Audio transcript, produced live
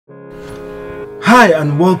Hi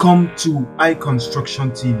and welcome to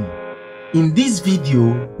iCONSTRUCTION TV. In this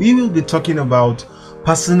video, we will be talking about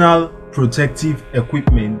personal protective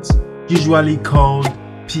equipment, usually called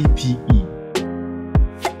PPE.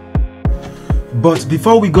 But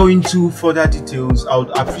before we go into further details, I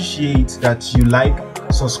would appreciate that you like,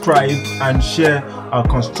 subscribe and share our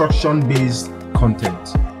construction-based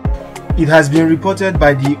content. It has been reported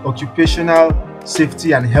by the Occupational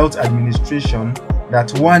Safety and Health Administration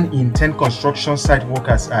that 1 in 10 construction site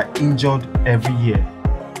workers are injured every year.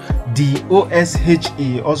 The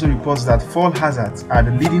OSHA also reports that fall hazards are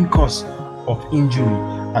the leading cause of injury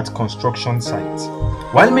at construction sites.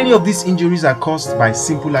 While many of these injuries are caused by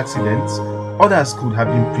simple accidents, others could have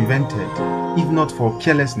been prevented if not for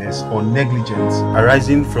carelessness or negligence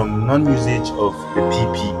arising from non-usage of the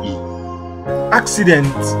PPE.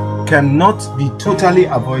 Accidents cannot be totally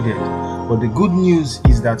avoided, but the good news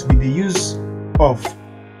is that with the use of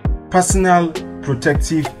personal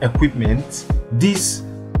protective equipment, these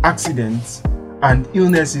accidents and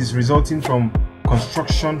illnesses resulting from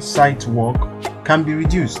construction site work can be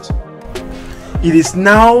reduced. It is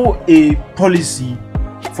now a policy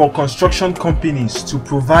for construction companies to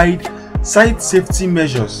provide site safety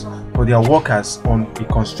measures for their workers on a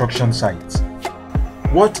construction site.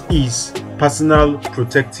 What is personal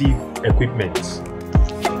protective equipment?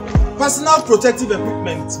 Personal protective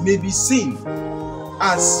equipment may be seen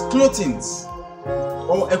as clothing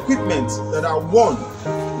or equipment that are worn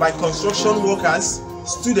by construction workers,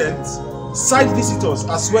 students, site visitors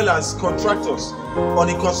as well as contractors on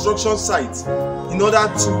a construction site in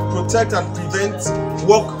order to protect and prevent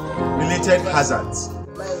work-related hazards.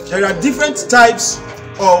 There are different types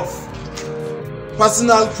of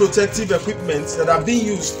personal protective equipment that are being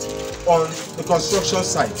used on the construction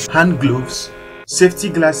site. Hand gloves, safety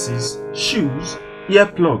glasses, shoes,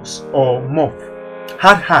 earplugs or muff,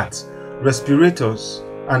 hard hat, respirators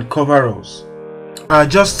and coveralls are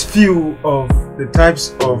just few of the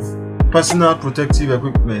types of personal protective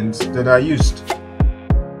equipment that are used.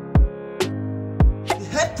 The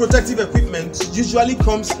head protective equipment usually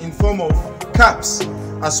comes in form of caps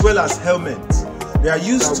as well as helmets. They are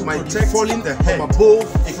used to protect falling the head from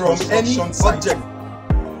above from any object.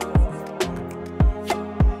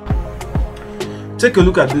 Take a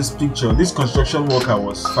look at this picture. This construction worker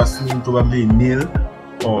was fastening probably a nail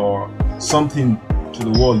or something to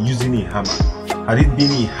the wall using a hammer. Had it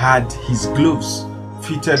been he had his gloves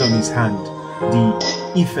fitted on his hand,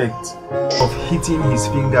 the effect of hitting his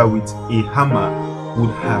finger with a hammer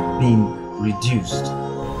would have been reduced.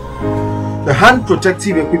 The hand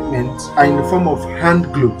protective equipment are in the form of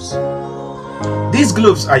hand gloves. These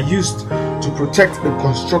gloves are used to protect the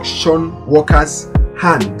construction worker's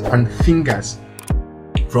hand and fingers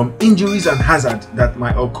from injuries and hazards that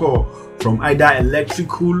might occur from either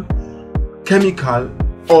electrical, chemical,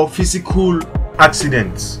 or physical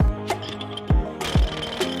accidents.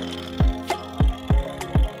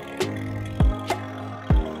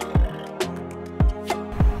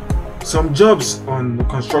 Some jobs on the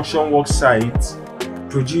construction work site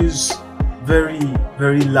produce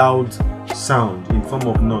very loud sound in form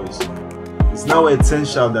of noise. It's now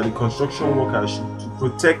essential that the construction worker should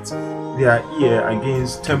protect their ear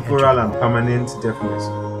against temporal and permanent deafness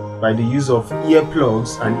by the use of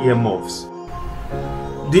earplugs and earmuffs.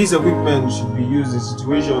 These equipment should be used in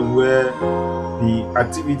situations where the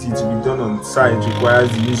activity to be done on site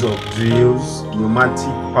requires the use of drills, pneumatic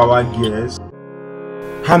power gears,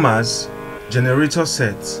 hammers, generator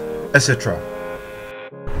sets, etc.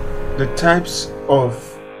 The types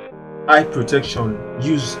of eye protection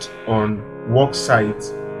used on work sites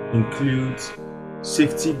include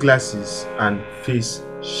safety glasses and face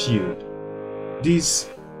shield.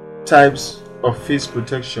 These types of face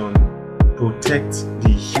protection protect the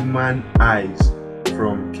human eyes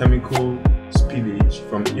from chemical spillage,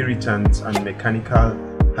 from irritants and mechanical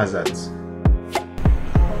hazards.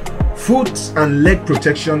 Foot and leg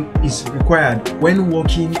protection is required when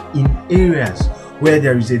working in areas where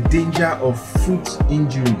there is a danger of foot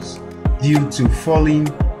injuries due to falling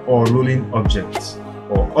or rolling objects,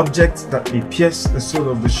 or objects that may pierce the sole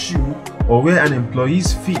of the shoe, or where an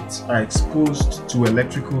employee's feet are exposed to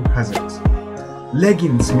electrical hazards.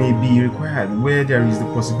 Leggings may be required where there is the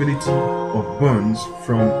possibility of burns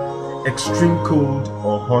from extreme cold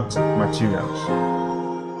or hot materials.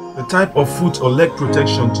 The type of foot or leg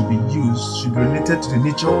protection to be used should be related to the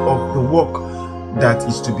nature of the work that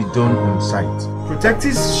is to be done on site.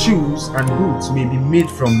 Protective shoes and boots may be made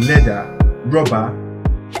from leather, rubber,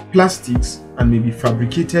 plastics, and may be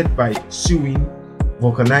fabricated by sewing,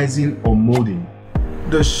 vulcanizing, or molding.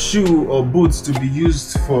 The shoe or boots to be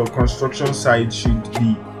used for construction site should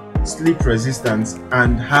be slip resistant,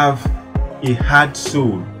 and have a hard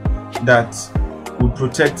sole that would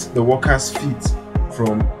protect the worker's feet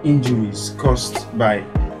from injuries caused by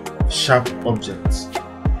sharp objects.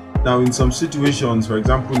 Now, in some situations, for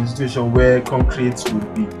example, in a situation where concrete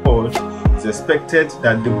would be poured, it's expected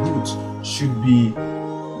that the boot should be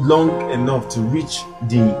long enough to reach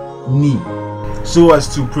the knee, so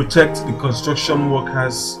as to protect the construction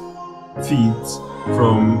workers' feet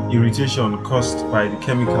from irritation caused by the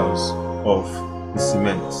chemicals of the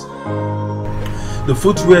cement. The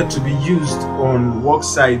footwear to be used on work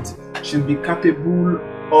site should be capable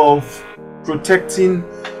of protecting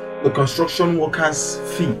the construction workers'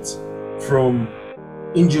 feet from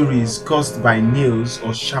injuries caused by nails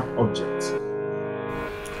or sharp objects.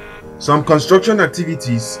 Some construction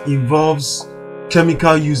activities involves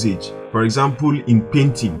chemical usage, for example in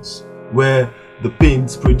paintings, where the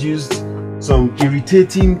paint produced some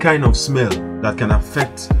irritating kind of smell that can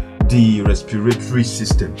affect the respiratory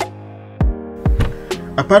system.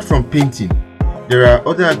 Apart from painting, there are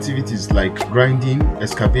other activities like grinding,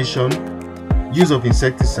 excavation, use of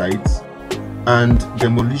insecticides, and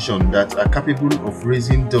demolition that are capable of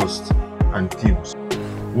raising dust and fumes.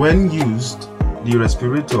 When used, the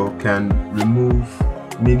respirator can remove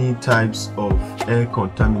many types of air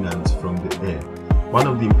contaminants from the air. One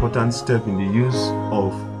of the important steps in the use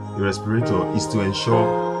of the respirator is to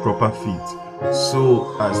ensure proper fit,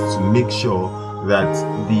 so as to make sure that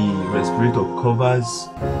the respirator covers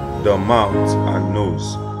the mouth and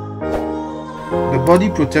nose. The body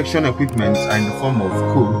protection equipment are in the form of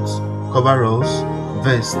coats, coveralls,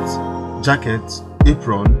 vests, jackets,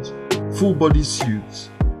 aprons, full body suits,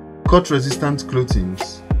 cut resistant clothing,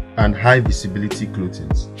 and high visibility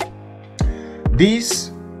clothing.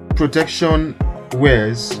 These protection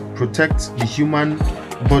wears protect the human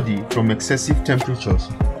body from excessive temperatures,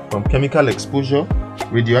 from chemical exposure,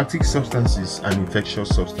 radioactive substances, and infectious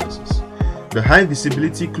substances. The high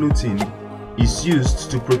visibility clothing is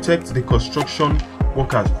used to protect the construction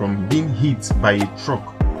workers from being hit by a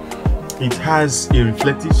truck. It has a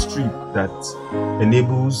reflective strip that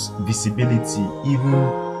enables visibility even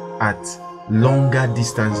at longer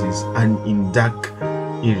distances and in dark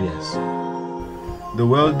areas. The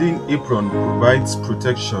welding apron provides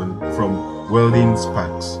protection from welding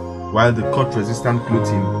sparks, while the cut resistant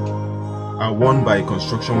clothing are worn by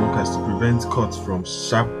construction workers to prevent cuts from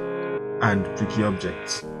sharp and prickly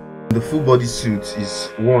objects. The full body suit is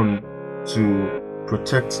worn to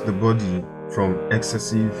protect the body from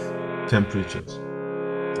excessive temperatures.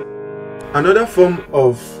 Another form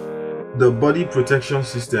of the body protection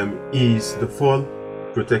system is the fall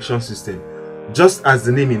protection system. Just as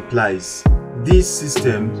the name implies, this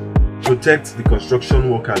system protects the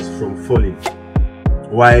construction workers from falling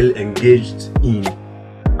while engaged in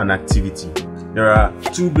an activity. There are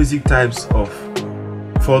two basic types of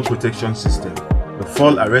fall protection system: the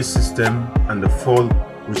fall arrest system and the fall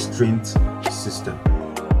restraint system.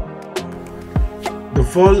 The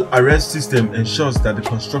fall arrest system ensures that the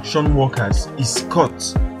construction workers is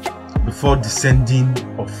caught before descending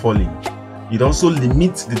or falling. It also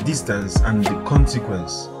limits the distance and the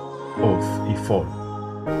consequence of a fall.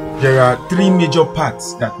 There are three major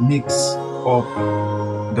parts that makes up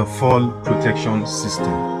the fall protection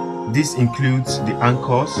system. This includes the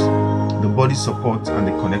anchors, the body support, and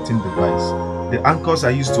the connecting device. The anchors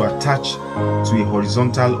are used to attach to a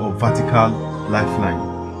horizontal or vertical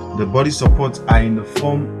lifeline. The body supports are in the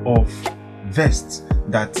form of vests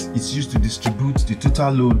that is used to distribute the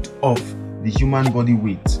total load of the human body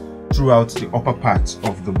weight throughout the upper part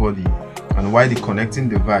of the body, and while the connecting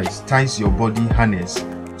device ties your body harness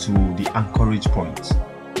to the anchorage point.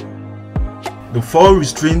 The fall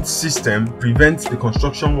restraint system prevents the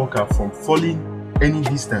construction worker from falling any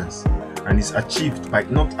distance and is achieved by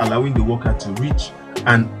not allowing the worker to reach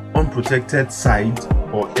an unprotected side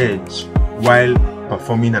or edge while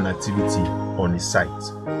performing an activity on a site.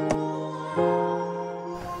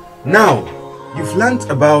 Now, you've learned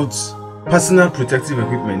about personal protective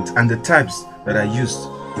equipment and the types that are used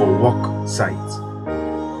for work sites.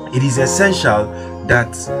 It is essential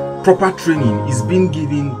that proper training is being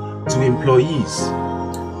given to employees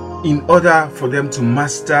in order for them to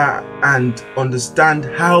master and understand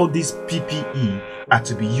how these PPE are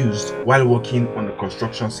to be used while working on the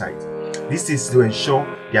construction site. This is to ensure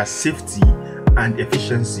their safety and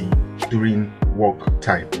efficiency during work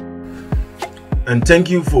time. And thank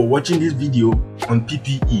you for watching this video on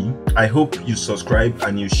PPE. I hope you subscribe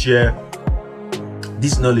and you share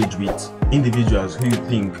this knowledge with individuals who you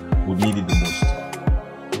think would need it the most.